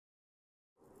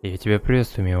Я тебя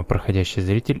приветствую, мимо проходящий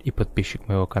зритель и подписчик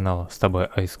моего канала. С тобой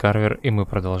IceCarver, и мы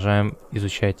продолжаем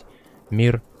изучать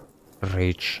мир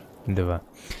Rage 2.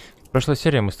 В прошлой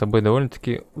серии мы с тобой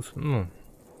довольно-таки,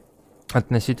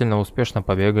 относительно успешно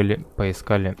побегали,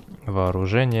 поискали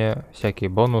вооружение,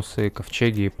 всякие бонусы,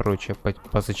 ковчеги и прочее,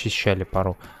 позачищали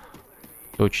пару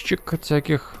точечек от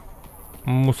всяких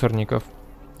мусорников.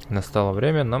 Настало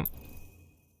время нам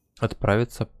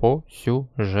отправиться по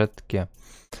сюжетке.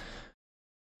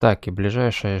 Так, и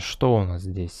ближайшее, что у нас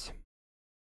здесь?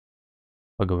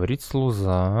 Поговорить с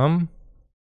Лузом.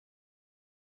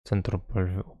 Центр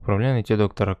управления, найти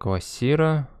доктора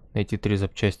Квасира, найти 3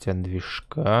 запчасти от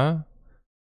движка.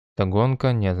 Это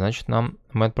гонка. Нет, значит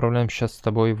мы отправляем сейчас с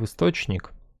тобой в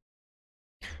источник.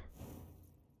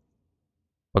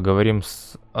 Поговорим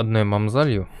с одной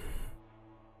мамзалью.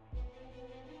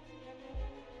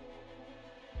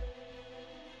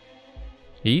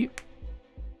 И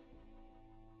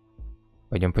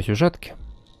пойдем по сюжетке.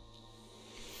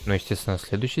 Ну, естественно, в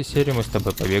следующей серии мы с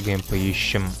тобой побегаем,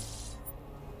 поищем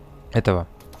этого.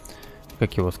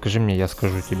 Как его? Скажи мне, я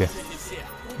скажу тебе.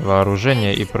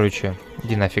 Вооружение и прочее.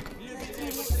 Иди нафиг.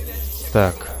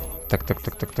 Так.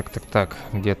 Так.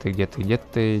 Где ты?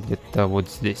 Где-то вот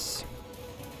здесь.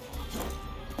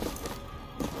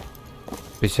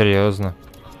 Ты серьезно?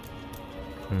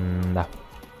 Да.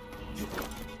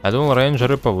 Я думал,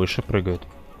 рейнджеры повыше прыгают.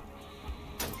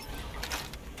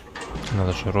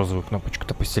 Надо же розовую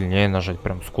кнопочку-то посильнее нажать,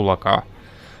 прям с кулака.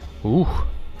 Ух.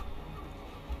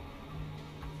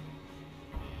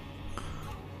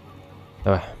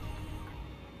 Давай.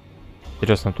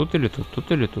 Интересно, тут или тут? Тут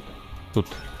или тут? Тут.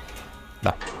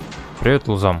 Да. Привет,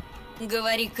 Лузам.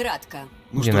 Говори кратко.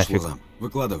 Ну что ж, Лузам,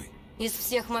 выкладывай. Из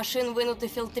всех машин вынуты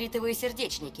фильтритовые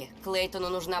сердечники. Клейтону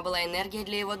нужна была энергия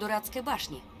для его дурацкой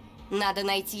башни. Надо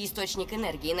найти источник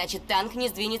энергии, иначе танк не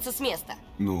сдвинется с места.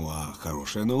 Ну, а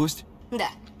хорошая новость? Да.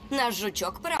 Наш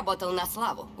жучок поработал на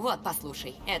славу. Вот,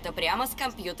 послушай. Это прямо с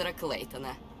компьютера Клейтона.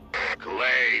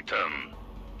 Клейтон,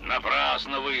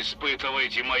 напрасно вы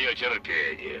испытываете мое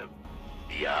терпение.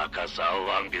 Я оказал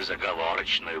вам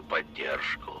безоговорочную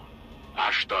поддержку.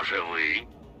 А что же вы?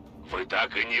 Вы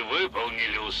так и не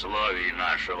выполнили условий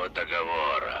нашего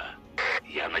договора.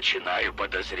 Я начинаю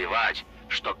подозревать,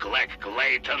 что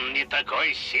Клейтон не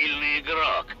такой сильный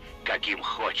игрок, каким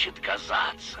хочет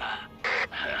казаться.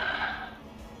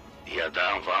 Я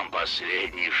дам вам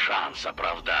последний шанс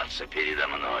оправдаться передо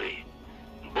мной.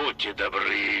 Будьте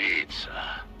добры явиться.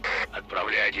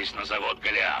 Отправляйтесь на завод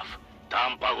Голиаф.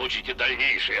 Там получите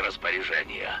дальнейшие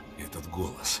распоряжения. Этот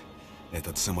голос,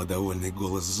 этот самодовольный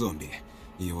голос зомби,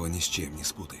 его ни с чем не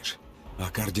спутаешь. А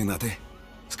координаты?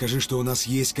 Скажи, что у нас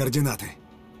есть координаты.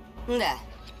 Да.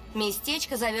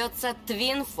 Местечко зовется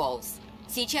Твин Фоллс.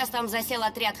 Сейчас там засел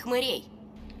отряд хмырей.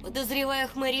 Подозреваю,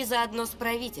 хмыри заодно с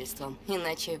правительством.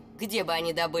 Иначе где бы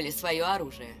они добыли свое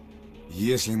оружие?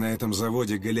 Если на этом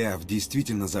заводе Голиаф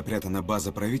действительно запрятана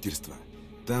база правительства,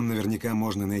 там наверняка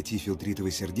можно найти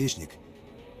фильтритовый сердечник,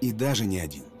 и даже не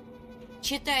один.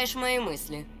 Читаешь мои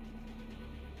мысли.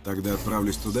 Тогда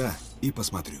отправлюсь туда и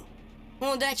посмотрю.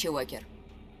 Удачи, Уокер.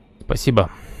 Спасибо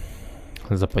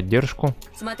за поддержку.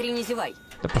 Смотри, не зевай.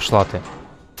 Да пошла ты.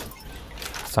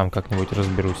 Сам как-нибудь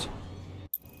разберусь.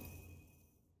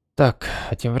 Так,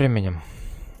 а тем временем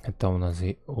это у нас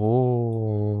и...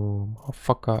 О,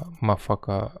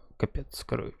 мафака, капец,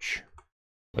 короче.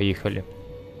 Поехали.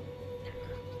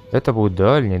 Это будет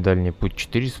дальний путь.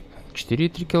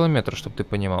 4,3 километра, чтобы ты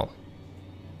понимал.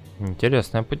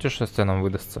 Интересное путешествие нам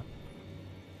выдастся.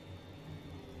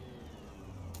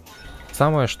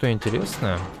 Самое что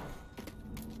интересное,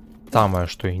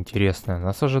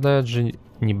 нас ожидает же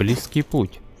не близкий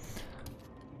путь.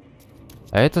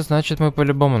 А это значит, мы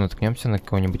по-любому наткнемся на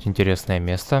какое-нибудь интересное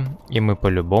место, и мы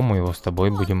по-любому его с тобой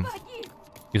будем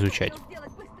изучать.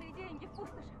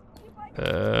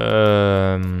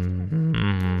 Я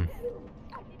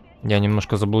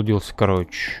немножко заблудился,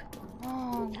 короче.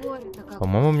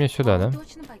 По-моему, мне сюда, да?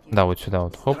 Да, вот сюда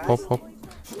вот. Хоп.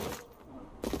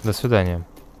 До свидания.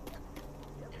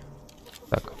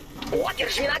 Так.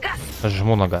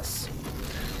 Жму на газ.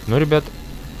 Ну, ребят,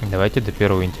 давайте до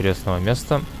первого интересного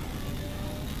места.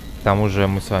 Там уже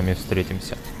мы с вами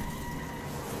встретимся.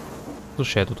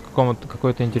 Слушай, а тут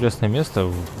какое-то интересное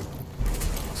место.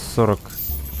 40.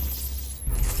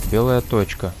 Белая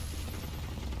точка.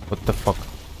 What the fuck?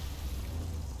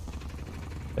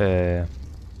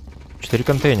 4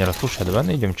 контейнера. Слушай, а давай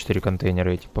найдем 4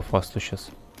 контейнера эти по фасту сейчас.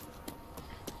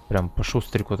 Прям по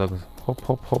шустрику так.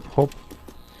 Хоп.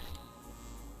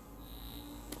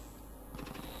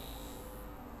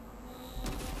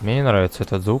 Мне не нравится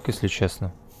этот звук, если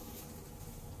честно.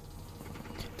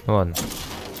 Ну ладно.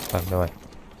 Так, давай.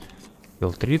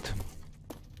 Фильтрит.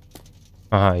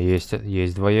 Ага, есть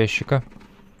 2 ящика.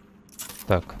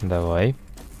 Так, давай.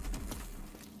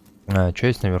 Что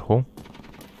есть наверху?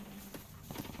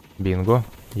 Бинго.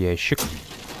 Ящик.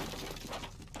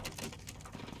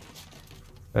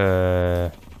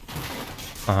 Ага,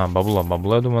 бабло.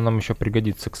 Бабло, я думаю, нам еще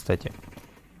пригодится, кстати.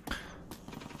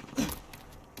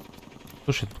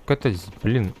 Слушай, тут какая-то,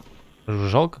 блин,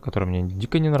 жужжалка, которая мне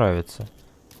дико не нравится.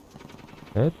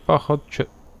 Это, походу, что...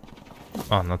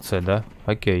 А, на С, да?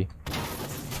 Окей.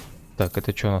 Так,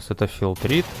 это что у нас? Это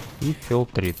фильтрит и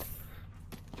фильтрит.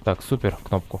 Так, супер,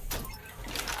 кнопку.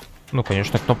 Ну,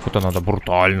 конечно, кнопку-то надо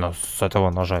брутально с этого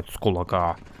нажать, с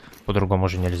кулака. По-другому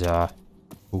же нельзя.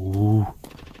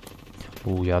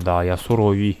 Я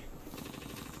суровей.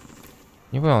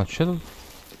 Не понял, что тут?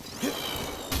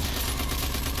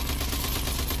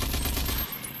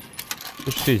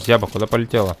 Слушай, ты, зяба, куда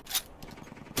полетела?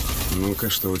 Ну-ка,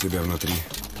 что у тебя внутри?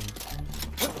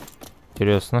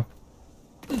 Интересно.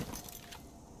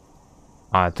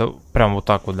 А, это прям вот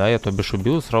так вот, да? Я то бишь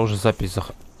убил и сразу же запись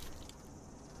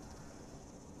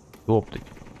Ёпты.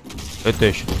 Это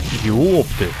еще...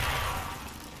 Ёпты.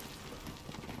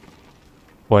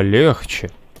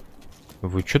 Полегче.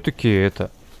 Вы чё такие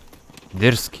это...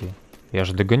 Дерзкие. Я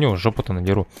же догоню, жопу-то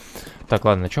надеру. Так,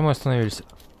 ладно, на чем мы остановились?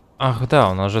 Ах, да,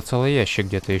 у нас же целый ящик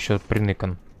где-то еще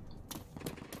приныкан.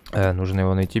 Нужно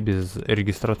его найти без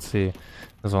регистрации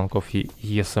звонков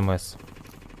и СМС.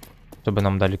 Чтобы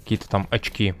нам дали какие-то там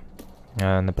очки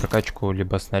на прокачку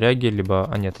либо снаряги, либо...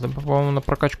 А нет, это, по-моему, на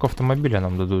прокачку автомобиля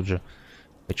нам дадут же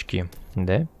очки.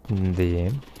 Да? Да,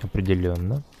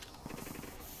 определенно.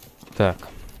 Так.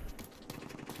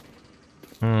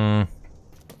 А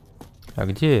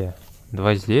где я?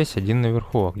 2 здесь, 1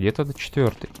 наверху. А где-то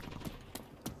 4-й.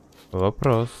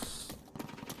 Вопрос.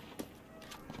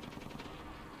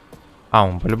 А,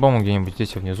 он по-любому где-нибудь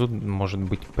здесь внизу может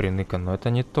быть приныкан, но это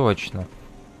не точно.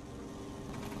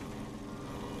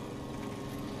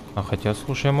 А хотя,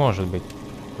 слушай, может быть.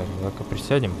 Так, давай-ка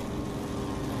присядем.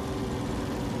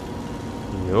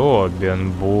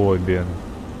 Ёбен-бобен.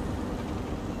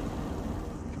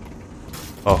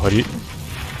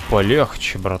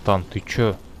 Полегче, братан, ты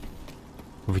чё?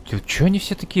 Вы чё они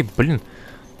все такие, блин?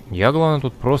 Я, главное,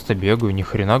 тут просто бегаю, ни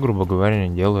хрена, грубо говоря,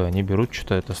 не делаю. Они берут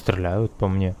что-то, это стреляют по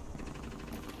мне.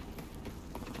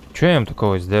 Чё я им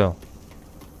такого сделал?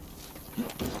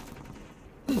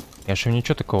 Я же им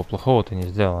ничего такого плохого-то не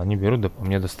сделал. Они берут, да по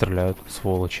мне достреляют,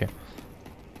 сволочи.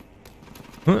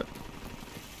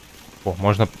 О,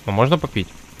 можно попить?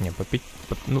 Не, попить...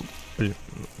 Ну, блин,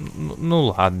 ну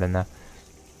ладно, на.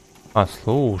 А,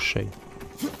 слушай.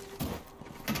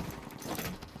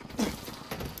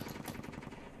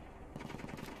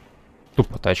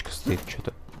 Тупо тачка стоит,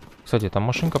 что-то. Кстати, там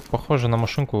машинка похожа на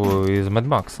машинку из Мэд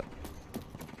Макса.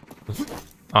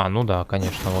 А, ну да,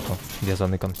 конечно, вот он, где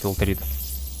заныкан фильтрит.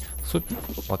 Супер,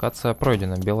 локация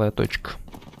пройдена, белая точка.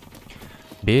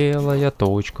 Белая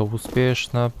точка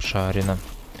успешно обшарена.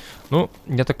 Ну,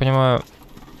 я так понимаю,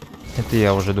 это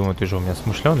я уже думаю, ты же у меня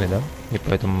смышленый, да? И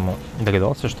поэтому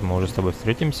догадался, что мы уже с тобой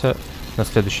встретимся на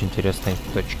следующей интересной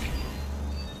точке.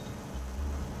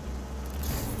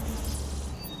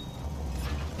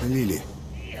 Лили,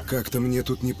 как-то мне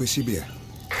тут не по себе.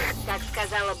 Как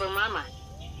сказала бы мама,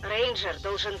 рейнджер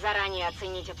должен заранее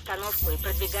оценить обстановку и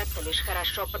продвигаться лишь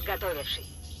хорошо подготовившись.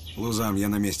 Лузам, я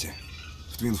на месте.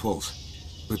 В Твин Фоллс.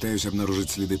 Пытаюсь обнаружить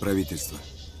следы правительства.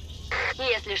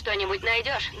 Если что-нибудь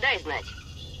найдешь, дай знать.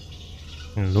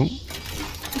 Ну,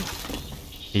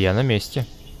 я на месте.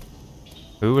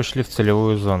 Вы вышли в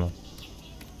целевую зону.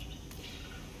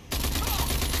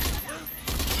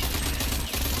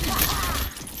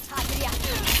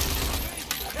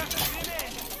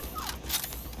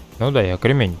 Ну да, я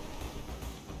кремень.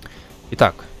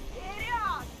 Итак.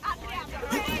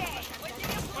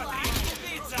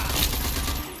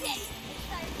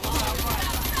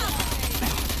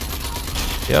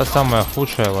 Я самое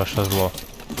худшее ваше зло.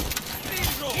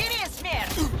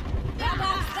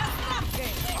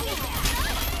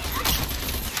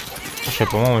 Слушай,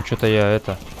 по-моему, что-то я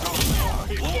это...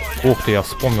 Ух ты, я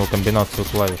вспомнил комбинацию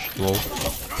клавиш. Лол.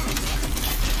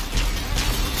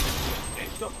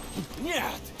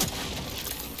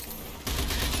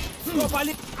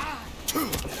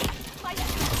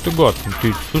 Ах ты гад,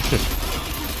 ты слушаешь?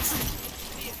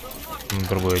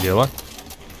 Другое дело.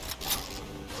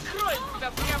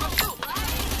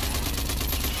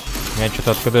 У меня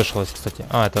что-то откадешилось, кстати.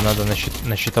 А, это надо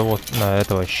на щитовод, на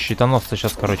этого щитоносца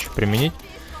сейчас, короче, применить.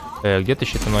 Где ты,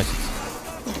 щитоносец?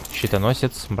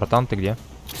 Щитоносец, братан, ты где?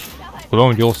 Куда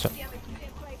он делся?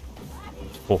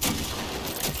 О.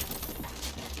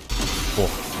 О,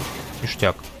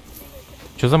 ништяк.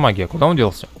 Что за магия? Куда он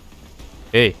делся?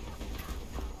 Эй!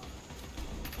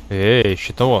 Эй,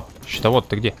 щитовод. Щитовод,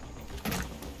 ты где?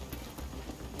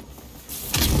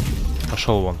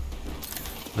 Пошел вон.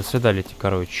 До свидания,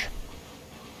 короче.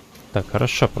 Так,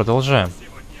 хорошо, продолжаем.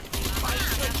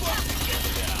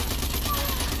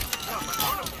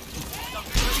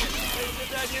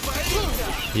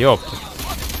 Ёпта.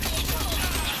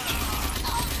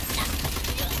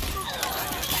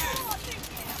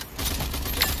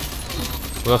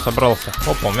 Куда собрался?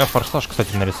 Опа, у меня форсаж,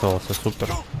 кстати, нарисовался. Супер.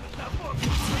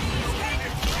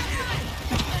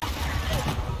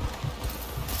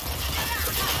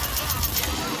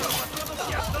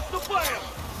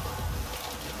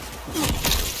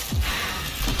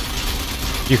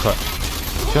 Тихо.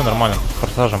 Все нормально. С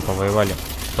форсажем повоевали.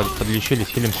 Подлечились,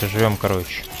 хилимся, живем,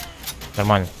 короче.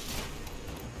 Нормально.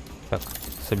 Так,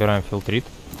 собираем филтрит.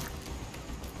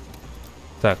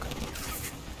 Так.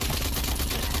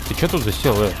 Ты что тут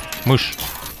засел, мышь?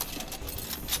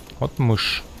 Вот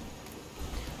мышь.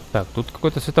 Так, тут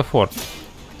какой-то светофор.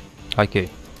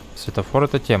 Окей. Светофор —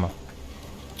 это тема.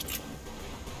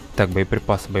 Так,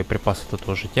 боеприпасы. Боеприпасы — это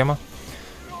тоже тема.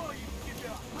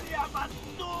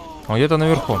 Он где-то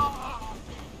наверху.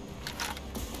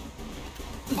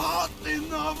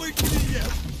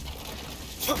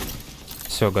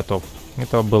 Все, готов.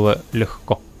 Это было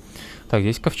легко. Так,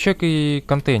 здесь ковчег и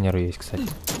контейнеры есть, кстати.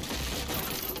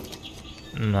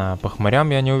 По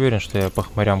хмырям я не уверен, что я по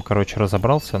хмырям, короче,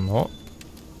 разобрался, но...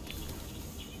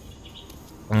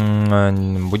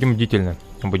 Будем бдительны.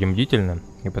 Будем бдительны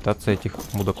и пытаться этих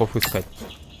мудаков искать.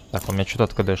 Так, у меня что-то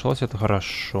откадешилось, это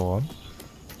хорошо.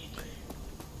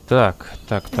 Так.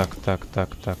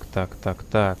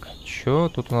 Что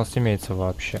тут у нас имеется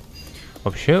вообще?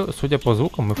 Вообще, судя по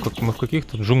звукам, мы в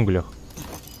каких-то джунглях.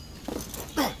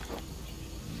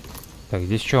 Так,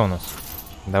 здесь что у нас?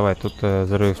 Давай, тут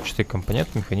взрывчатый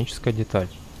компонент, механическая деталь.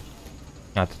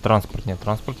 А, это транспорт. Нет,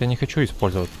 транспорт я не хочу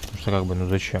использовать, потому что как бы, ну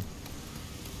зачем?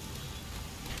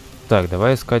 Так,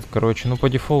 давай искать, короче, ну по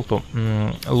дефолту.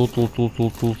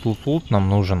 Лут нам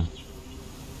нужен.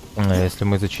 Если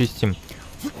мы зачистим,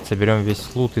 соберем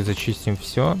весь лут и зачистим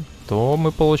все, то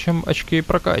мы получим очки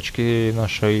прокачки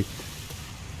нашей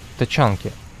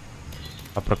тачанки.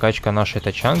 А прокачка нашей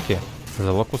тачанки —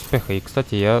 залог успеха. И,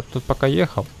 кстати, я тут пока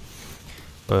ехал,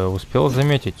 успел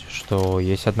заметить, что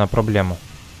есть одна проблема.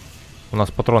 У нас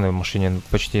патроны в машине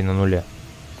почти на нуле.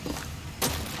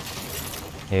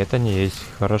 И это не есть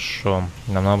хорошо.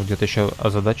 Нам надо будет еще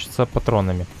озадачиться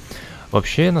патронами.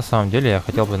 Вообще, на самом деле, я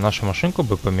хотел бы нашу машинку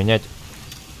бы поменять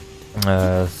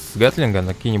с Гатлинга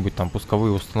на какие-нибудь там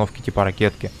пусковые установки типа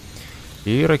ракетки.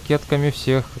 И ракетками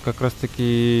всех как раз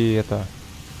таки это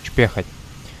чпехать.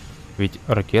 Ведь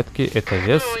ракетки — это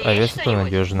вес, а вес — это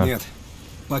надежно. Нет,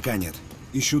 пока нет.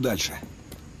 Ищу дальше.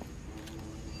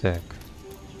 Так.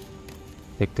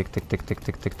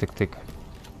 Тык.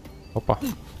 Опа.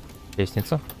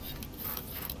 Лестница.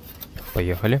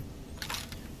 Поехали.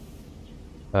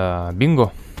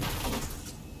 Бинго.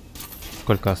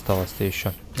 Сколько осталось-то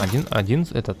еще?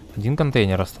 Один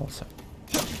контейнер остался.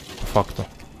 По факту.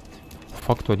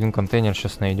 По факту один контейнер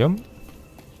сейчас найдем.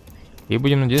 И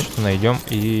будем надеяться, что найдем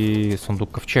и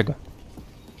сундук ковчега.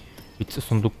 Ведь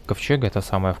сундук ковчега — это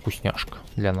самая вкусняшка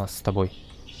для нас с тобой.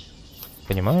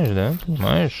 Понимаешь, да?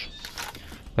 Понимаешь?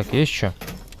 Так, есть что?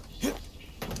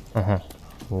 Ага.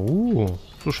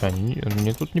 Слушай,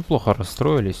 они тут неплохо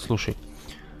расстроились, слушай.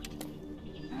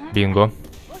 Бинго.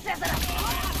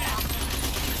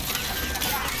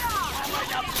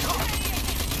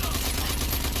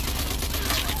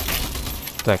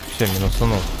 Так, все,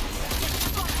 минусанул.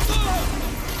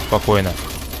 Спокойно.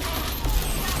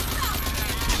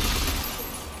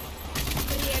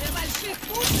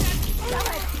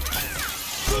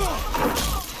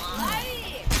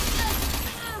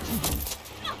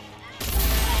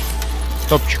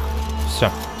 Топчик. Все.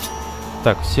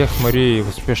 Так, всех хмырей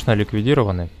успешно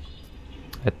ликвидированы.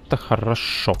 Это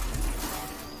хорошо.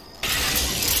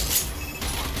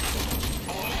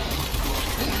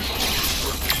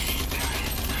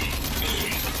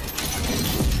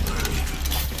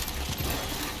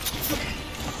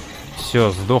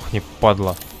 Все, сдохни,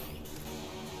 падла.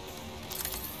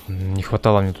 Не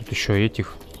хватало мне тут еще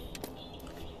этих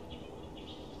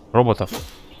роботов.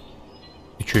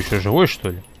 Ты что, еще живой,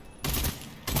 что ли?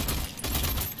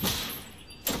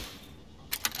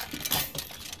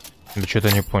 Да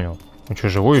что-то не понял. Он что,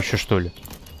 живой еще, что ли?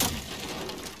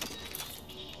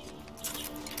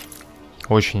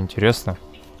 Очень интересно.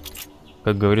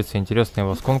 Как говорится, интересные у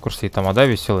вас конкурсы и тамада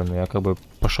веселые, но я как бы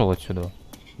пошел отсюда.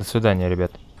 До свидания,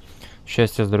 ребят.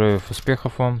 Счастья, здоровья,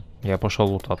 успехов вам. Я пошел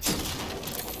лутаться.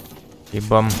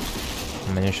 Ибо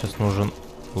мне сейчас нужен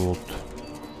лут.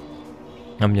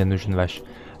 А мне нужен ваш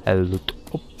лут.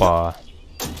 Опа.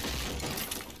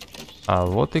 А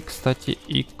вот и, кстати,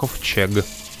 и ковчег.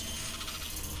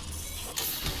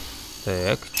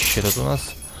 Так, что тут у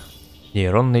нас?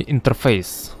 Нейронный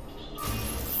интерфейс.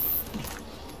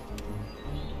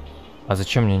 А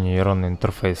зачем мне нейронный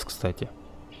интерфейс, кстати?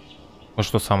 Ну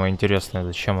что самое интересное,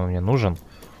 зачем он мне нужен?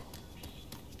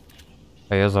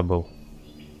 А я забыл.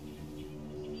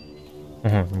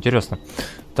 Угу, интересно.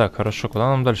 Так, хорошо, куда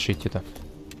нам дальше идти-то?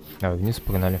 А, вниз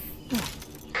погнали.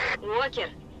 Уокер,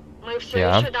 мы все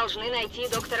еще должны найти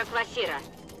доктора Квасира.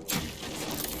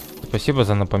 Спасибо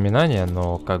за напоминание,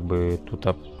 но как бы тут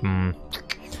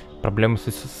проблемы с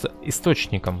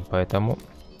источником, поэтому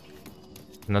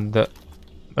надо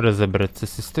разобраться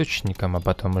с источником, а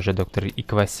потом уже доктор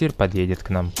Квасир подъедет к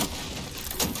нам.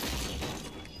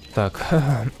 Так.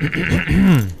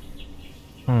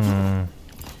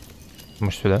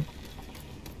 Может сюда?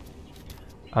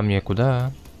 А мне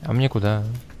куда? А мне куда?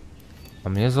 А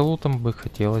мне за лутом бы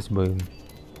хотелось бы.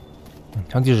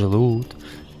 А где же лут?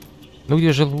 Ну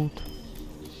где же лут?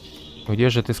 Где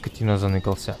же ты, скотина,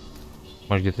 заныкался?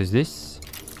 Может где-то здесь?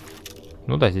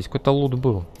 Ну да, здесь какой-то лут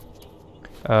был.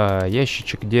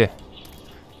 Ящичек где?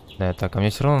 Да, так, а мне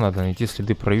все равно надо найти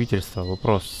следы правительства.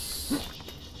 Вопрос.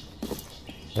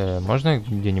 Можно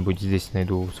где-нибудь здесь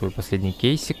найду свой последний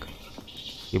кейсик?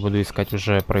 И буду искать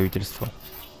уже правительство.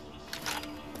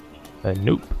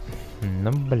 Nope.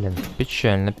 Ну, блин,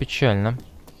 печально, печально.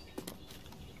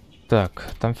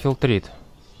 Так, там фильтрит.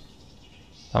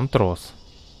 Там трос.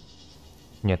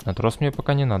 Нет, на трос мне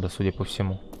пока не надо, судя по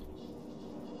всему.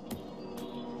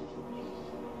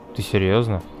 Ты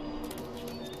серьезно?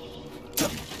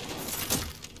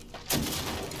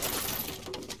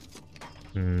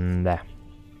 Да.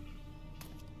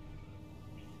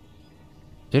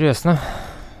 Интересно.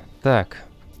 Так.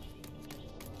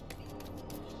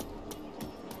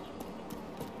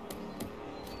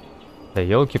 Да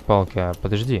елки-палки, а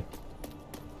подожди.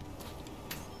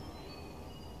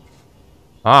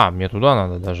 А, мне туда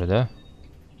надо даже, да?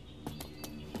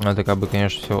 Это как бы,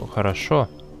 конечно, все хорошо.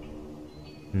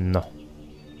 Но.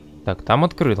 Так, там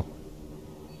открыл.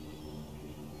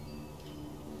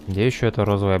 Где еще эта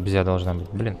розовая обезья должна быть?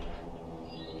 Блин.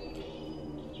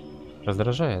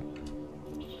 Раздражает.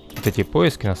 Вот эти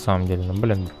поиски на самом деле, ну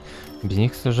блин. Без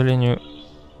них, к сожалению.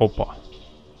 Опа.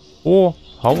 О,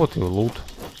 а вот и лут.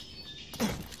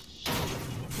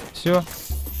 Все.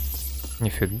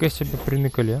 Нифига себе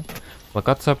приныкали, а.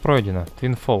 Локация пройдена.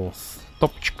 Twin Falls.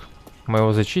 Топчик. Мы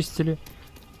его зачистили.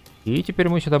 И теперь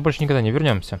мы сюда больше никогда не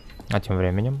вернемся. А тем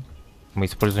временем мы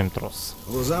используем трос.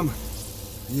 Лузам,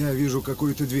 я вижу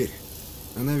какую-то дверь.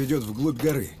 Она ведет вглубь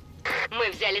горы.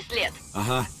 Мы взяли след.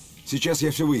 Ага. Сейчас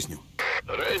я все выясню.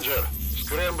 Рейнджер,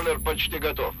 скрэмблер почти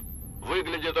готов.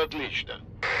 Выглядит отлично.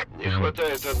 Не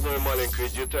хватает одной маленькой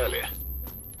детали.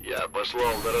 Я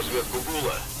послал на разведку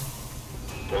Гула.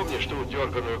 Помнишь ту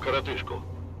дерганую коротышку?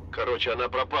 Короче, она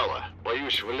пропала.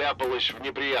 Боюсь, вляпалась в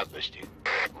неприятности.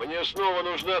 Мне снова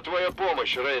нужна твоя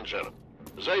помощь, Рейнджер.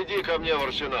 Зайди ко мне в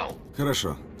арсенал.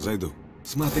 Хорошо, зайду.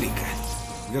 Смотри-ка.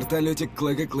 Вертолетик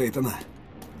Клэга Клейтона.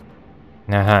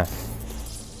 Ага.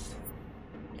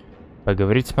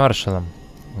 Поговорить с маршалом.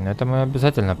 Это мы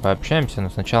обязательно пообщаемся, но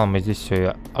сначала мы здесь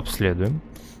все обследуем.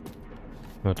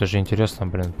 Ну это же интересно,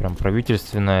 блин, прям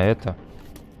правительственное это.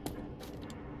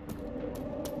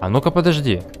 А ну-ка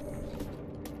подожди.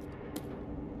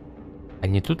 А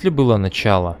не тут ли было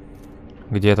начало,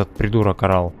 где этот придурок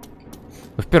орал?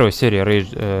 Ну, в первой серии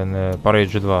по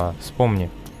Rage 2,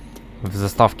 вспомни. В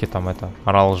заставке там это,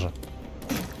 орал же.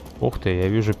 Ух ты, я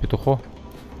вижу петухо.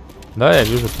 Да, я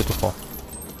вижу петухо.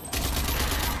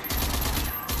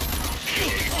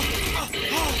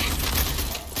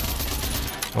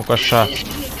 Ну-ка, ша.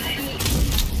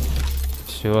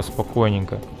 Все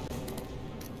спокойненько.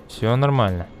 Все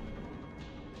нормально.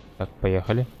 Так,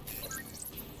 поехали.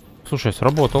 Слушай,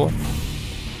 сработало.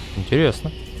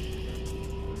 Интересно.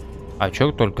 А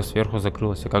чё только сверху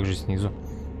закрылось, а как же снизу?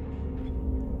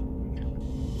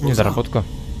 Недоработка.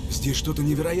 Здесь что-то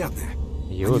невероятное.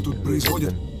 Они тут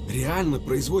производят, реально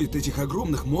производят этих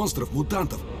огромных монстров,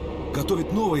 мутантов.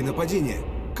 Готовят новые нападения,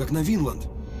 как на Винланд.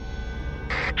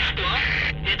 Что?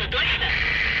 Это точно?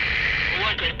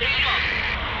 Уокер, прием!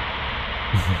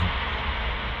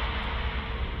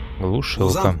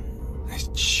 Глушилка.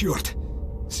 Черт!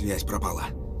 Связь пропала.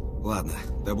 Ладно,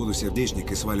 добуду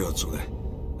сердечник и свалю отсюда.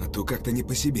 А то как-то не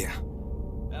по себе.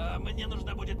 Мне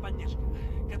нужна будет поддержка,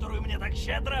 которую мне так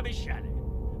щедро обещали.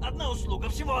 Одна услуга,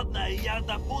 всего одна, и я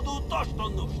добуду то, что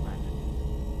нужно.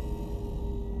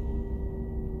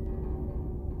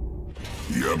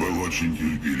 Я был очень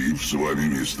терпелив с вами,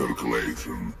 мистер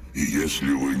Клейтон. И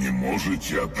если вы не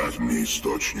можете отдать мне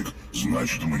источник,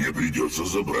 значит, мне придется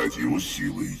забрать его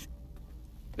силой.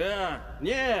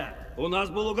 Нет, у нас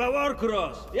был уговор,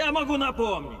 Кросс. Я могу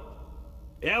напомнить.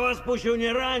 Я вас пущу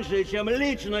не раньше, чем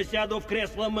лично сяду в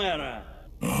кресло мэра.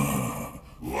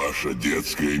 Ваша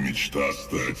детская мечта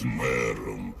стать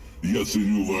мэром. Я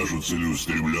ценю вашу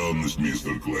целеустремленность,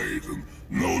 мистер Клейтон,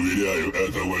 но, уверяю,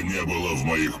 этого не было в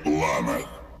моих планах.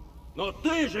 Но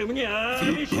ты же мне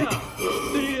обещал!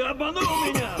 Ты обманул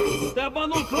меня! Ты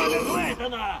обманул Клайда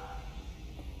Клейтона!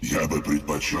 Я бы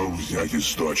предпочел взять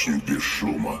источник без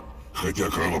шума, хотя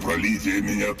кровопролитие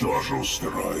меня тоже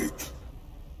устроит.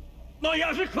 Но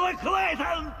я же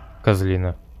Клейтон!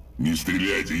 Козлина. Не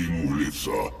стреляйте ему в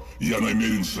лицо. Я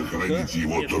намерен сохранить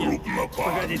его труп на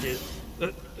память. Погодите.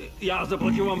 Я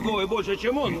заплачу вам вдвое больше,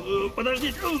 чем он.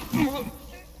 Подождите.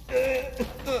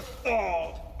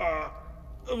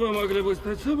 Вы могли бы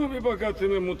стать самыми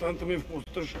богатыми мутантами в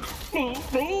пустошах.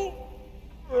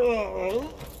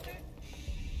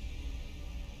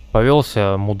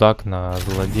 Повелся мудак на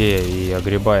злодея и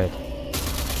огребает.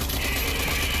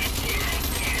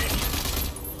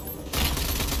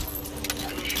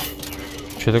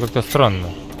 Что-то как-то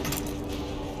странно.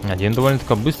 Один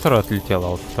довольно-таки быстро отлетел, а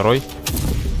вот второй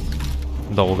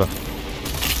долго.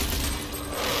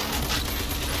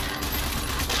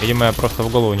 Видимо, я просто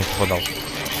в голову не попадал.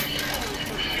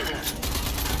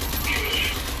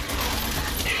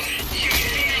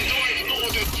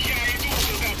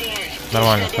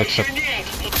 Нормально, хэдшот.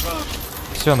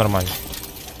 Все нормально.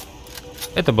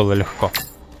 Это было легко.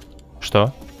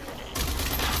 Что?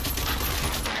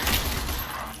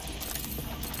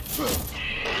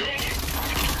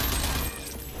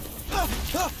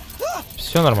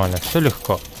 Все нормально, все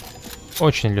легко.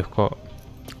 Очень легко.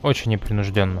 Очень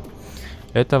непринужденно.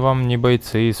 Это вам не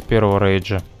бойцы из первого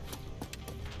рейджа.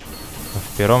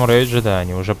 В первом рейдже, да,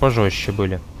 они уже пожестче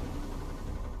были.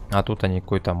 А тут они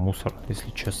какой-то мусор, если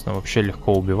честно. Вообще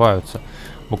легко убиваются.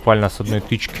 Буквально с одной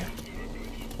тычки.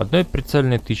 Одной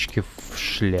прицельной тычки в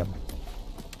шлем.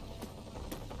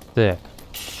 Так.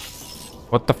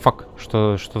 What the fuck?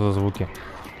 Что за звуки?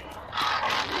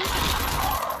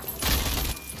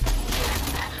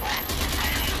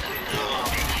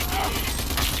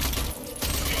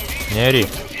 Не ори,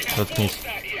 заткнись.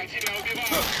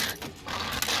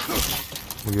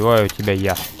 Убиваю тебя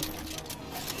я.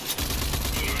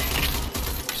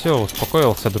 Все,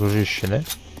 успокоился, дружище, да?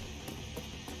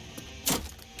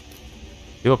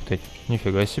 Ёптать,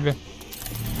 нифига себе.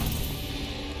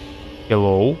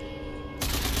 Hello.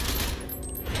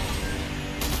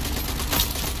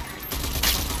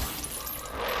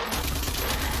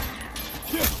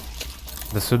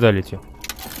 До сюда лети.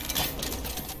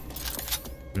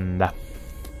 Да.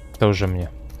 Тоже мне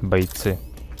бойцы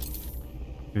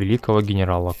великого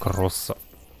генерала Кросса.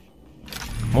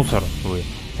 Мусор вы,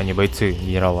 а не бойцы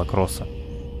генерала Кросса.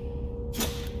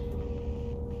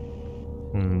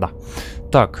 Да.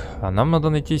 Так, а нам надо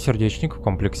найти сердечник в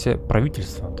комплексе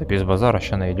правительства. Да без базара,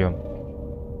 сейчас найдем.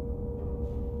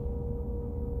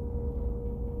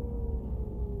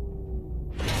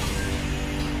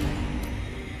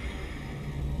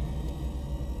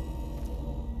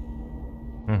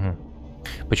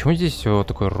 Угу. Почему здесь все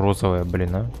такое розовое,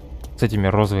 блин, а? С этими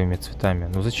розовыми цветами.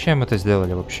 Ну зачем это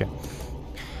сделали вообще?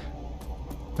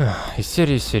 Из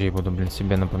серии в серии буду, блин,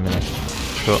 себе напоминать,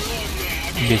 что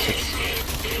бесит.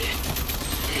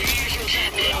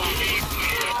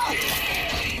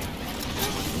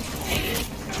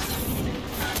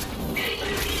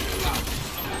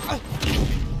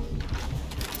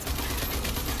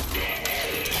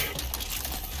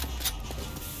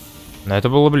 Но это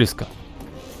было близко.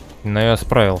 Но я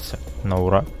справился. На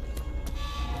ура.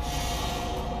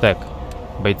 Так,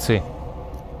 бойцы.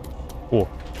 О,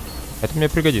 это мне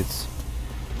пригодится.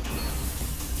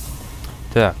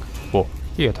 Так, о,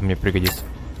 и это мне пригодится.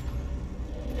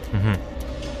 Угу.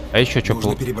 А еще что?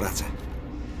 Нужно перебраться.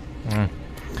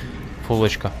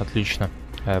 Фулочка, отлично.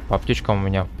 По аптечкам у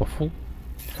меня по фул.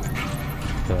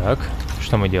 Так,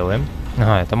 что мы делаем?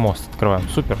 Ага, это мост открываем,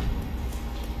 супер.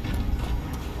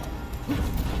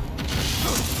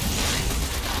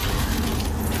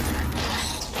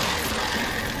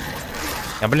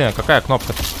 А блин, а какая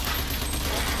кнопка-то?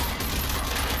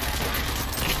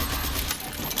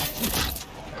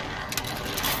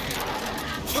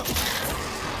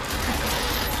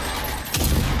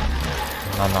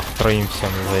 На нах, троим всем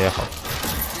заехал.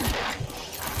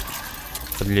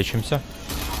 Подлечимся.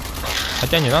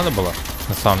 Хотя не надо было,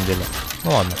 на самом деле.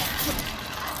 Ну ладно.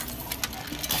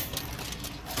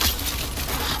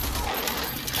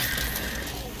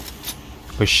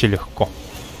 Вообще легко.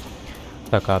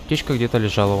 Так, а аптечка где-то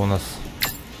лежала у нас.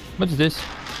 Вот здесь.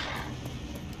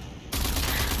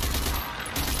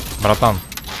 Братан.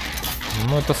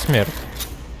 Ну это смерть.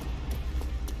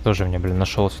 Тоже мне, блин,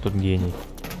 нашелся тут гений.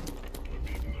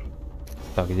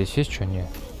 Так, здесь есть что? Нет.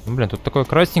 Ну, блин, тут такое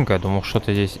красненькое. Думал,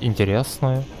 что-то здесь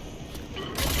интересное.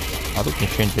 А тут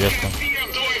ничего интересного.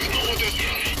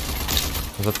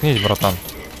 Заткнись, братан.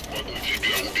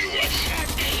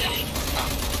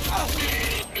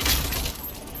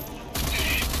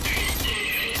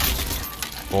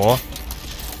 О,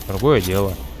 другое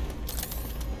дело.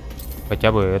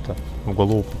 Хотя бы это в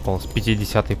голову попало с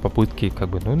 50-й попытки, как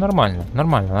бы, ну нормально,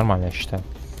 нормально, я считаю.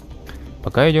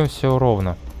 Пока идем все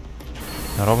ровно.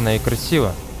 Ровно и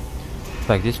красиво.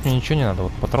 Так, здесь мне ничего не надо,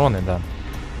 вот патроны, да.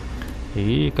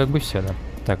 И как бы все, да.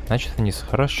 Так, значит вниз,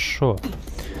 хорошо.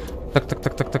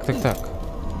 Так.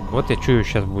 Вот я чую,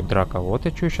 сейчас будет драка, вот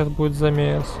я чую, сейчас будет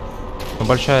замес. Ну,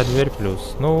 большая дверь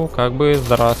плюс. Ну, как бы,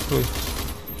 здравствуй,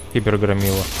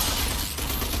 кибергромила.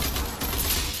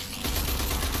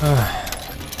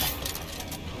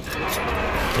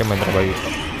 Где мой дробовик?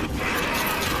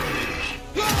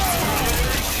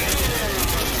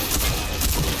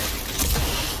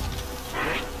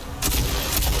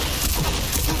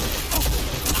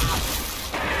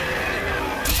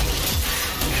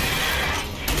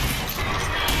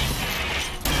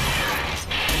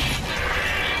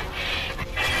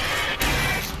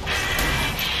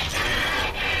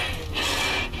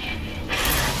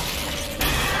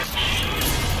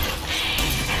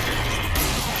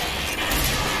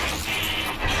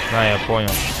 А, я понял.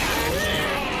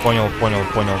 Понял,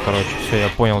 короче. Все, я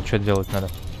понял, что делать надо.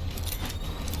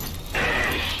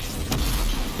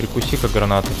 Прикуси-ка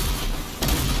гранаты.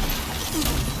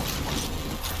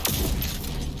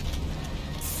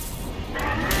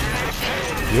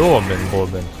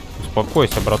 Ёбен-бобен.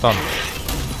 Успокойся, братан.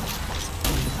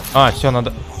 А, все,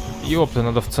 надо... Ёпты,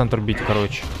 надо в центр бить,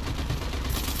 короче.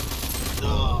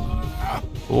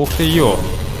 Ух ты, ё.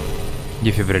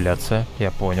 Дефибрилляция,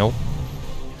 я понял.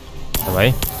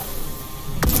 Давай.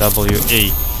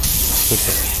 WA.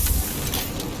 Супер.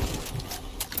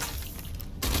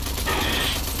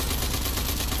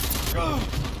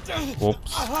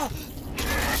 Опс.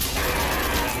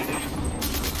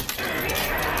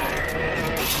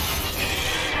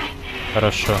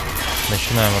 Хорошо.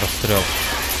 Начинаем расстрел.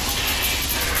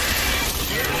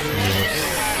 Минус.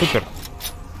 Супер.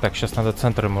 Так, сейчас надо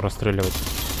центр ему расстреливать.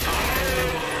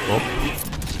 Оп.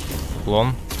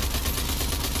 Уклон.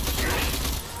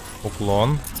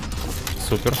 Уклон.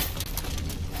 Супер.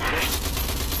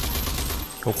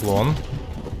 Уклон.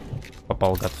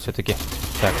 Попал, гад, все-таки.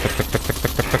 Так.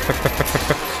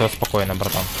 Все, спокойно,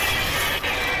 братан.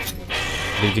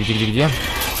 Где?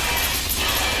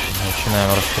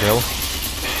 Начинаем расстрел.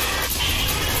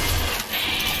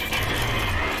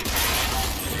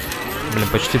 Блин,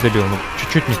 почти добил. Ну,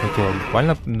 чуть-чуть не хватило.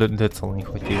 Буквально децл не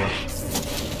хватило.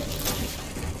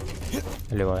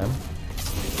 Наливаем.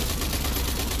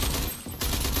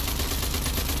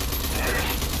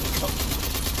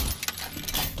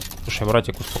 Слушай,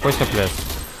 братик, успокойся, блядь.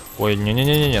 Ой,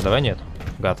 не-не-не-не, давай нет.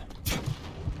 Гад.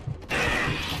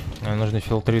 Нам нужны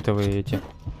фильтритовые эти.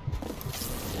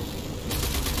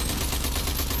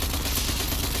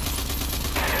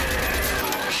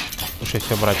 Слушай,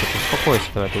 все, братик, успокойся,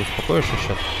 давай, ты успокоишься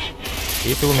сейчас.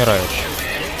 И ты умираешь.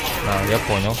 А, я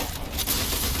понял.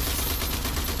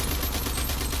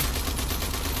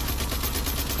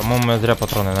 По-моему, я зря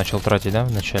патроны начал тратить, да,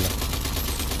 в начале?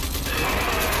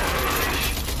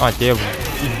 А, тебе в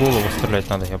голову стрелять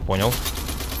надо, я понял.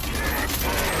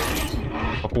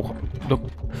 Попуха. Да...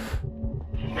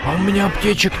 А у меня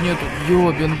аптечек нету.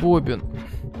 Ёбен-бобен.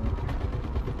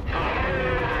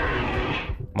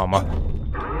 Мама.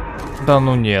 Да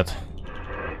ну нет.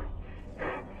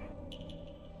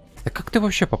 Да как ты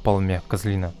вообще попал в меня,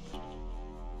 козлина?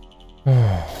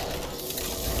 Да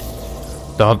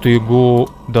ты его...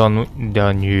 Да ну...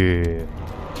 Да не.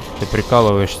 Ты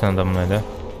прикалываешься надо мной, да?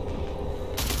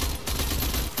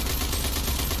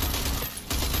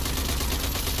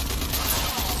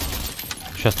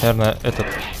 Сейчас, наверное, этот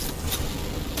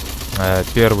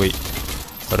первый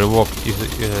рывок,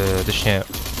 точнее,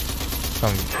 сам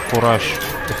кураж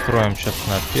устроим сейчас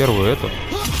на первую эту.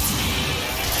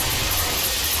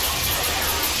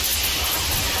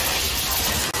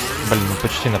 Блин, ну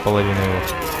почти наполовину его.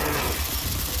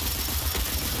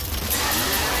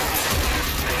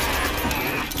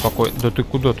 Какой? Да ты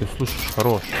куда? Ты слушаешь?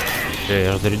 Хорош.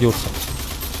 Я разрядился.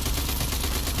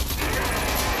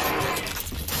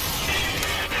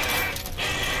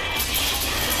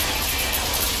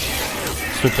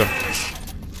 Супер.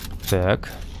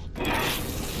 Так.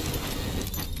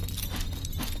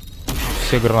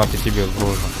 все гранаты тебе в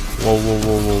рожу.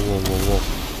 Воу-воу-воу-воу-воу-воу.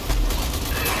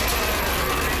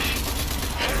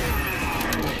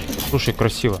 Слушай,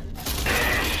 красиво.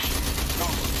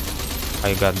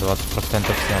 Айгад, 20%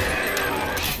 снял.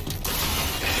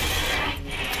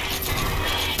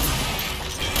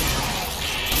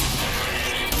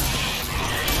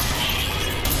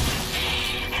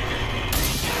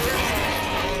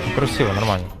 Ну, красиво,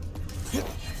 нормально.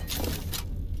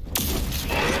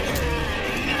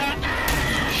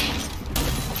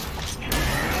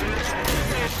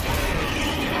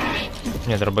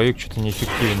 Нет, дробовик что-то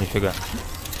неэффективен, нифига.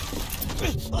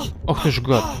 Ох ты ж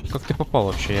гад, как ты попал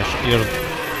вообще? Я ж...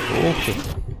 Ох ты.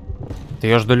 Да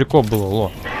я ж далеко был,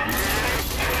 ло.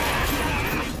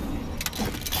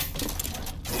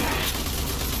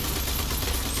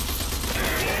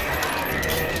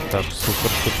 Так,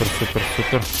 супер, супер, супер,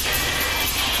 супер.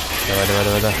 Давай, давай,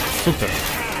 давай, да. Супер.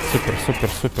 Супер, супер,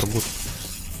 супер, гуд.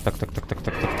 Так, так, так, так,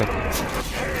 так, так, так.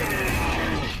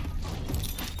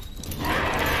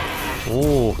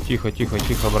 Ох, тихо, тихо,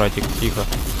 тихо, братик, тихо.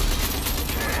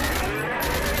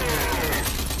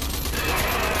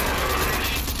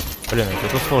 Блин,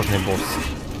 это сложный босс.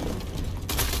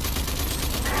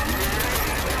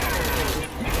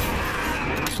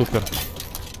 Супер.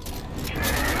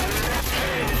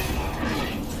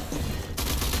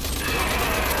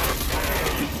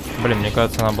 Блин, мне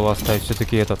кажется, надо было оставить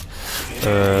все-таки этот...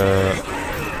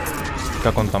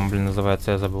 как он там, блин,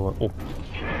 называется, я забыл. О,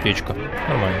 печка.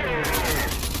 Нормально.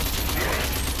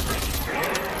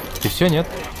 И все, нет?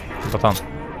 Братан.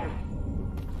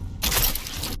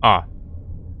 А.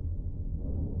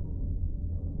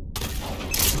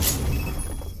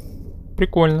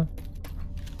 Прикольно.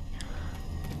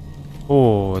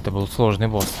 О, это был сложный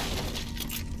босс.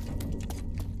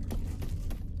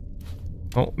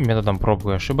 Ну, методом проб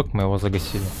и ошибок мы его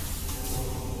загасили.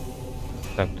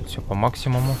 Так, тут все по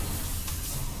максимуму.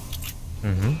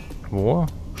 Угу. Во,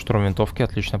 штурм винтовки,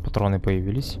 отлично, патроны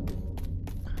появились.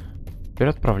 Теперь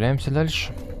отправляемся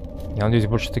дальше. Я надеюсь,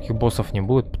 больше таких боссов не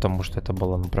будет, потому что это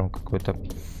было, ну, прям какое-то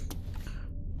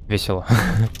весело.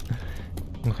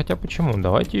 Ну, хотя почему?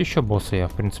 Давайте еще босса, я,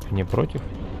 в принципе, не против.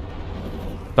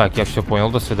 Так, я все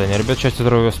понял, до свидания. Ребят, счастья,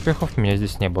 здоровья, успехов, меня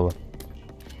здесь не было.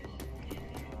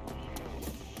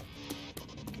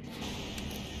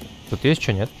 Тут есть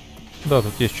что, нет? Да,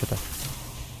 тут есть что-то.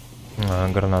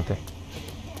 Гранаты.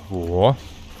 Во.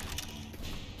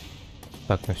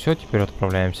 Так, ну все, теперь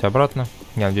отправляемся обратно.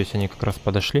 Я надеюсь, они как раз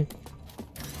подошли.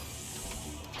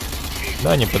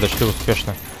 Да, они подошли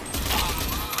успешно.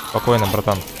 Спокойно,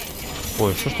 братан.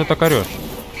 Ой, что ж ты так орешь?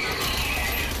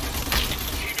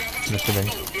 До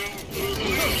свидания.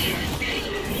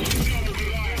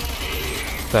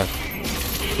 Так.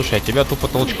 Слушай, а тебя тупо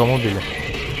толчком убили.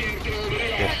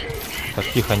 Так,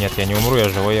 тихо, нет, я не умру, я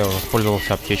живой, я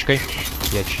воспользовался аптечкой.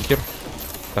 Я читер.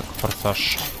 Так,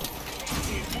 форсаж.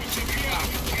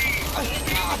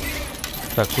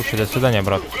 Так, слушай, до свидания,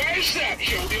 брат.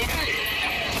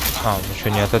 А, он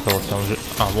еще не отэтовался, он же...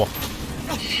 А, во.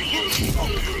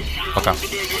 Пока.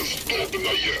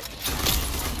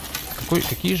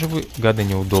 Какие же вы гады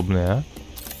неудобные, а?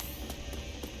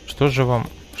 Что же вам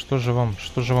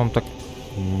так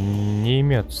не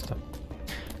имется-то?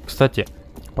 Кстати,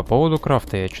 по поводу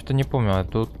крафта, я что-то не помню. А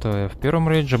тут в первом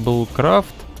рейдже был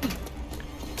крафт.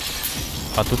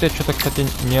 А тут я что-то, кстати,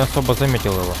 не особо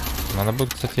заметил его. Надо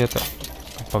будет, кстати, это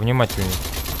повнимательнее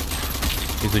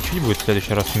изучить будет в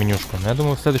следующий раз менюшку. Но я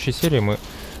думаю, в следующей серии мы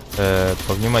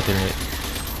повнимательнее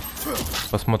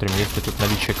посмотрим, есть ли тут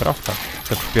наличие крафта,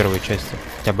 как в первой части.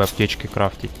 Хотя бы аптечки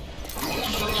крафтить.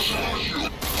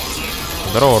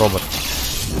 Здорово, робот.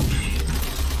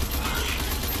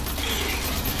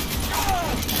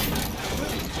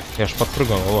 Я ж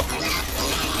подпрыгнул, о.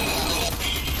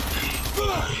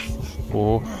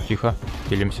 О, тихо.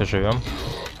 Делимся, живем.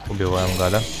 Убиваем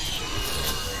гада.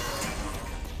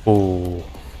 О.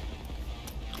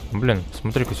 Блин,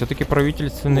 смотри-ка, все-таки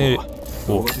правительственные...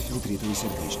 Вот и фильтрируемый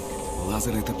сердечник.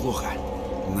 Лазер — это плохо.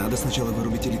 Надо сначала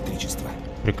вырубить электричество.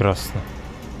 Прекрасно.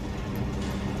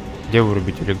 Где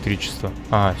вырубить электричество?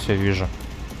 А, все, вижу.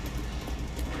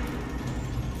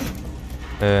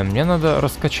 Мне надо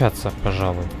раскачаться,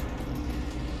 пожалуй.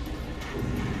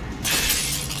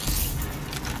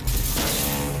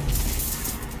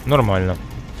 Нормально.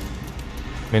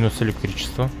 Минус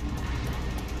электричество.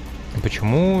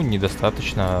 Почему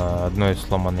недостаточно одной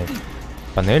сломанной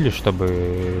панели,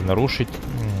 чтобы нарушить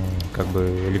как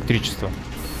бы электричество?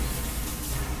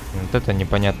 Вот это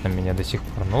непонятно мне до сих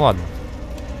пор. Ну ладно.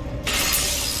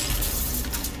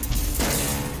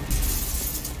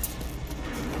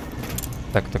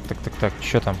 Так,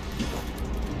 что там?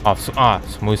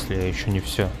 в смысле, я еще не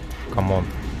все. Камон.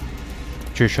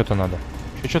 Че еще-то надо?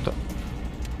 Что-то.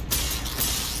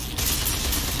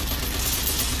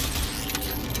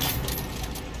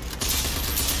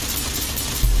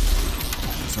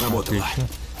 Сработало. Отлично.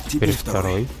 Теперь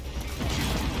второй.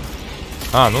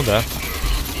 А, ну да.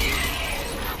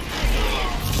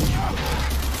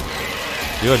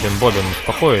 Ёбен, Бобин,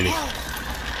 успокоились.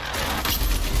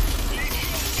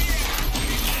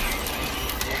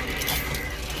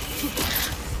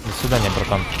 До свидания,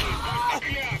 братан.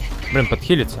 Блин,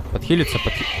 подхилиться.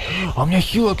 А у меня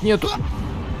хилок нету.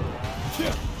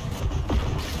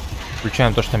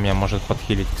 Включаем то, что меня может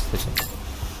подхилить, кстати.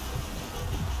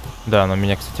 Да, но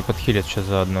меня, кстати, подхилит сейчас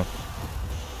заодно.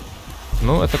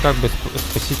 Ну, это как бы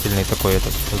спасительный такой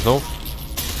этот зов.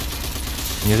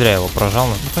 Не зря его прожал.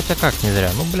 Ну, хотя как не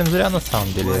зря? Ну, блин, зря на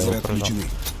самом деле я его прожал.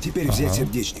 Теперь взять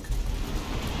сердечник.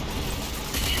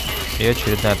 И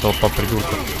очередная толпа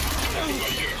придурков.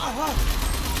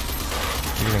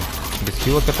 Блин, без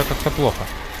хилок это как-то плохо.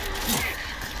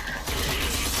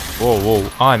 Воу.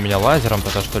 А, меня лазером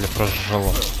тогда что ли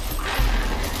прожжало?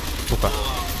 Сука.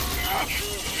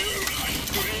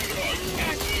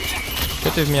 Что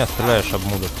ты в меня стреляешь,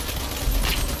 обмудок?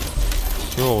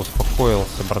 Все,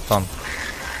 успокоился, братан.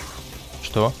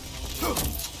 Что?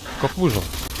 Как выжил?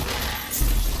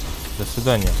 До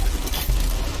свидания.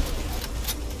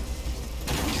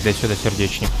 Дай сюда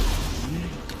сердечник.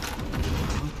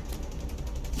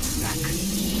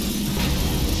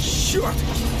 Черт!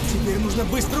 Теперь нужно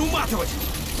быстро уматывать.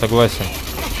 Согласен.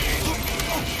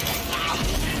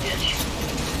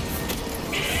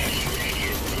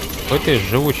 Какой ты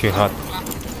живучий гад.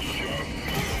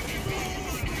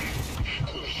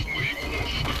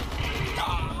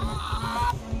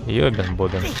 Ёбен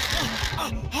Бобин.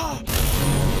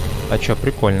 А чё,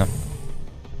 прикольно.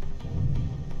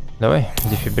 Давай,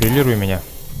 дефибриллируй меня.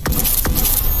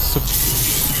 Суп.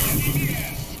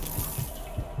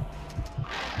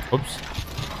 Упс.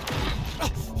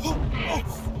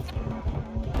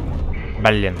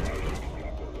 Блин.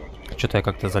 Что-то я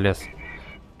как-то залез.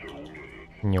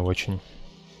 Не очень.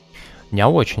 Не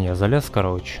очень я залез,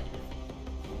 короче.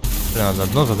 Блин, надо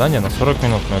одно задание на 40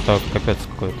 минут, но это капец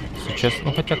какой-то. Если честно,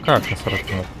 ну хотя как на 40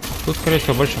 минут. Тут, скорее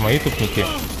всего, больше мои тупники.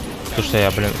 Потому что я,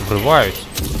 блин, врываюсь.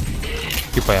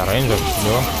 Типа я рейнджер,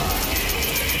 да.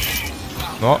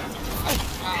 Но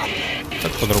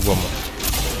как по-другому.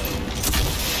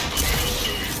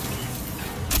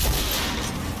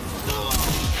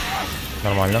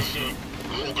 Нормально.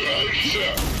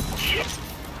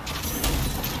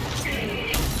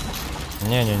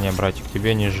 Не-не-не, братик,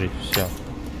 тебе не жить. Все.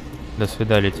 До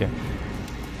свидалити.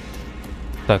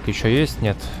 Так, еще есть?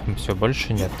 Нет. Все,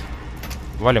 больше нет.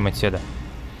 Валим отседа.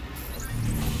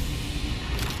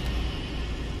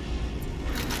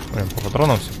 Блин, по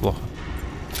патронам все плохо.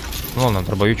 Ну ладно,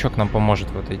 дробовичок нам поможет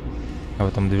в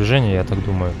этом движении, я так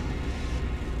думаю.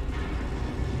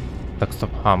 Так, стоп.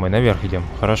 А, мы наверх идем.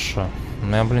 Хорошо.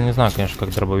 Ну, я, блин, не знаю, конечно,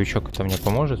 как дробовичок это мне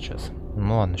поможет сейчас.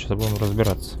 Ну ладно, сейчас будем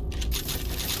разбираться.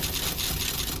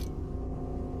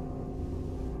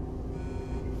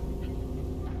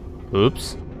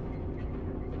 Упс.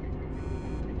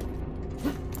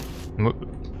 Ну,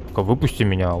 выпусти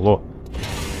меня, алло.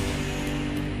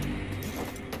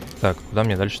 Так, куда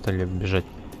мне дальше-то бежать?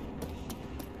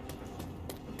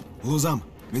 Лузам,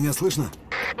 меня слышно?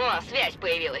 О, связь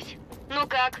появилась. Ну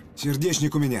как?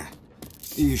 Сердечник у меня.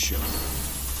 И еще.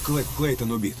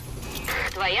 Клейтон убит.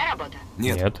 Твоя работа?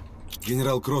 Нет.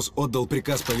 Генерал Кросс отдал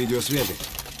приказ по видеосвязи,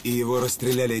 и его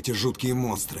расстреляли эти жуткие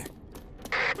монстры.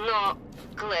 Но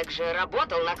Клэк же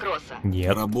работал на Кросса.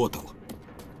 Нет. Работал.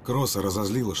 Кросса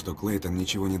разозлило, что Клейтон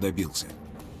ничего не добился.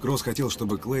 Кросс хотел,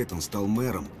 чтобы Клейтон стал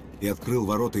мэром и открыл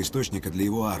ворота источника для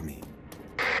его армии.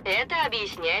 Это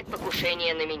объясняет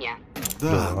покушение на меня.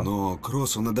 Да, но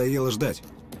Кроссу надоело ждать.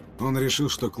 Он решил,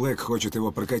 что Клэк хочет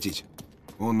его прокатить.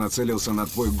 Он нацелился на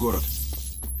твой город.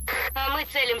 А мы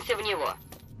целимся в него.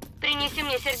 Принеси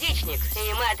мне сердечник,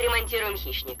 и мы отремонтируем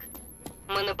хищник.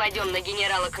 Мы нападем на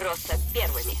генерала Кросса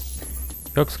первыми.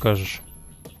 Как скажешь.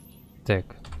 Так.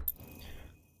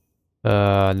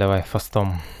 Давай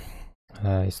фастом.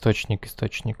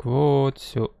 Источник. Вот,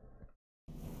 все.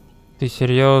 Ты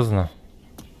серьезно?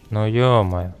 Ну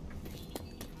ё-моё.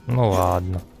 Ну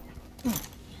ладно.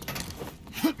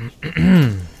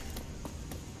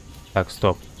 Так,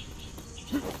 стоп.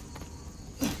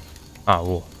 А,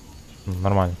 во.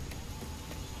 Нормально.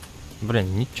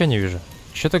 Блин, ничего не вижу.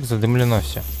 Че так задымлено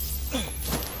все?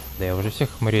 Да я уже всех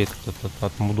хмырей тут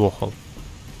отмудохал.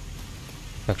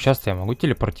 Так, сейчас я могу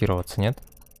телепортироваться, нет?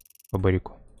 По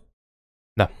барику.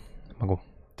 Да, могу.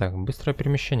 Так, быстрое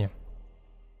перемещение.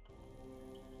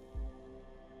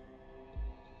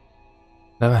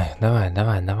 Давай, давай,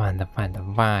 давай, давай, давай,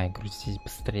 давай, грузись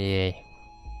быстрей.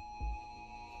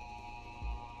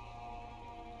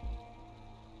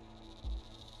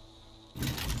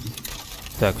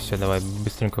 Так, все, давай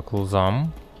быстренько к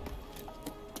лузам.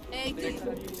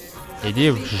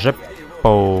 Иди в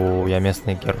жопу, я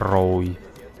местный герой.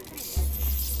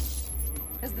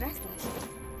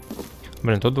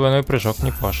 Блин, тут двойной прыжок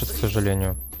не пашет, к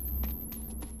сожалению.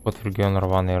 Вот в регион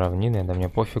рваные равнины, да мне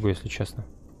пофигу, если честно.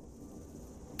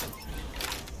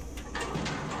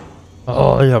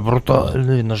 А, я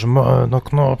брутальный, нажимаю на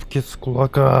кнопки с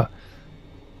кулака.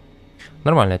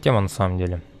 Нормальная тема на самом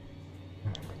деле.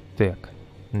 Так,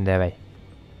 давай.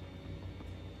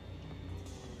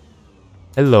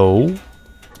 Hello.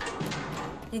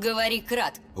 Говори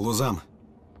кратко. Лузам,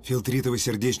 фильтритовый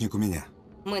сердечник у меня.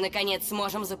 Мы наконец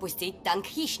сможем запустить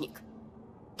танк-хищник.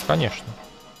 Конечно.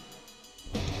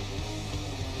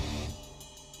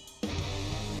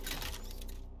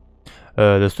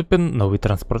 Доступен новый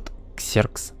транспорт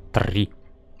Ксеркс 3.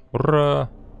 Ура!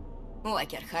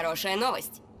 Уокер, хорошая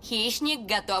новость. Хищник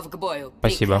готов к бою.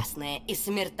 Спасибо. Прекрасная и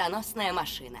смертоносная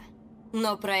машина.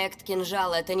 Но проект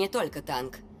 «Кинжал» — это не только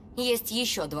танк. Есть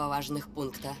еще два важных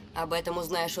пункта. Об этом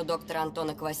узнаешь у доктора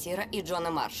Антона Квасира и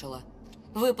Джона Маршалла.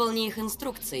 Выполни их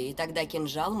инструкции, и тогда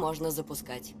 «Кинжал» можно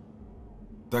запускать.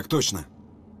 Так точно.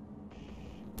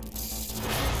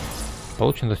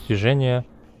 Получено достижение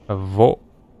в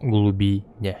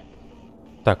глубине.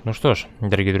 Так, ну что ж,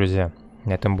 дорогие друзья,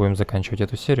 на этом будем заканчивать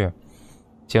эту серию.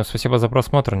 Всем спасибо за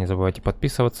просмотр, не забывайте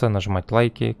подписываться, нажимать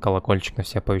лайки, колокольчик на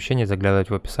все оповещения, заглядывать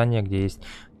в описание, где есть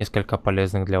несколько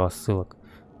полезных для вас ссылок.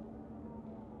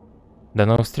 До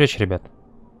новых встреч, ребят.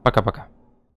 Пока-пока.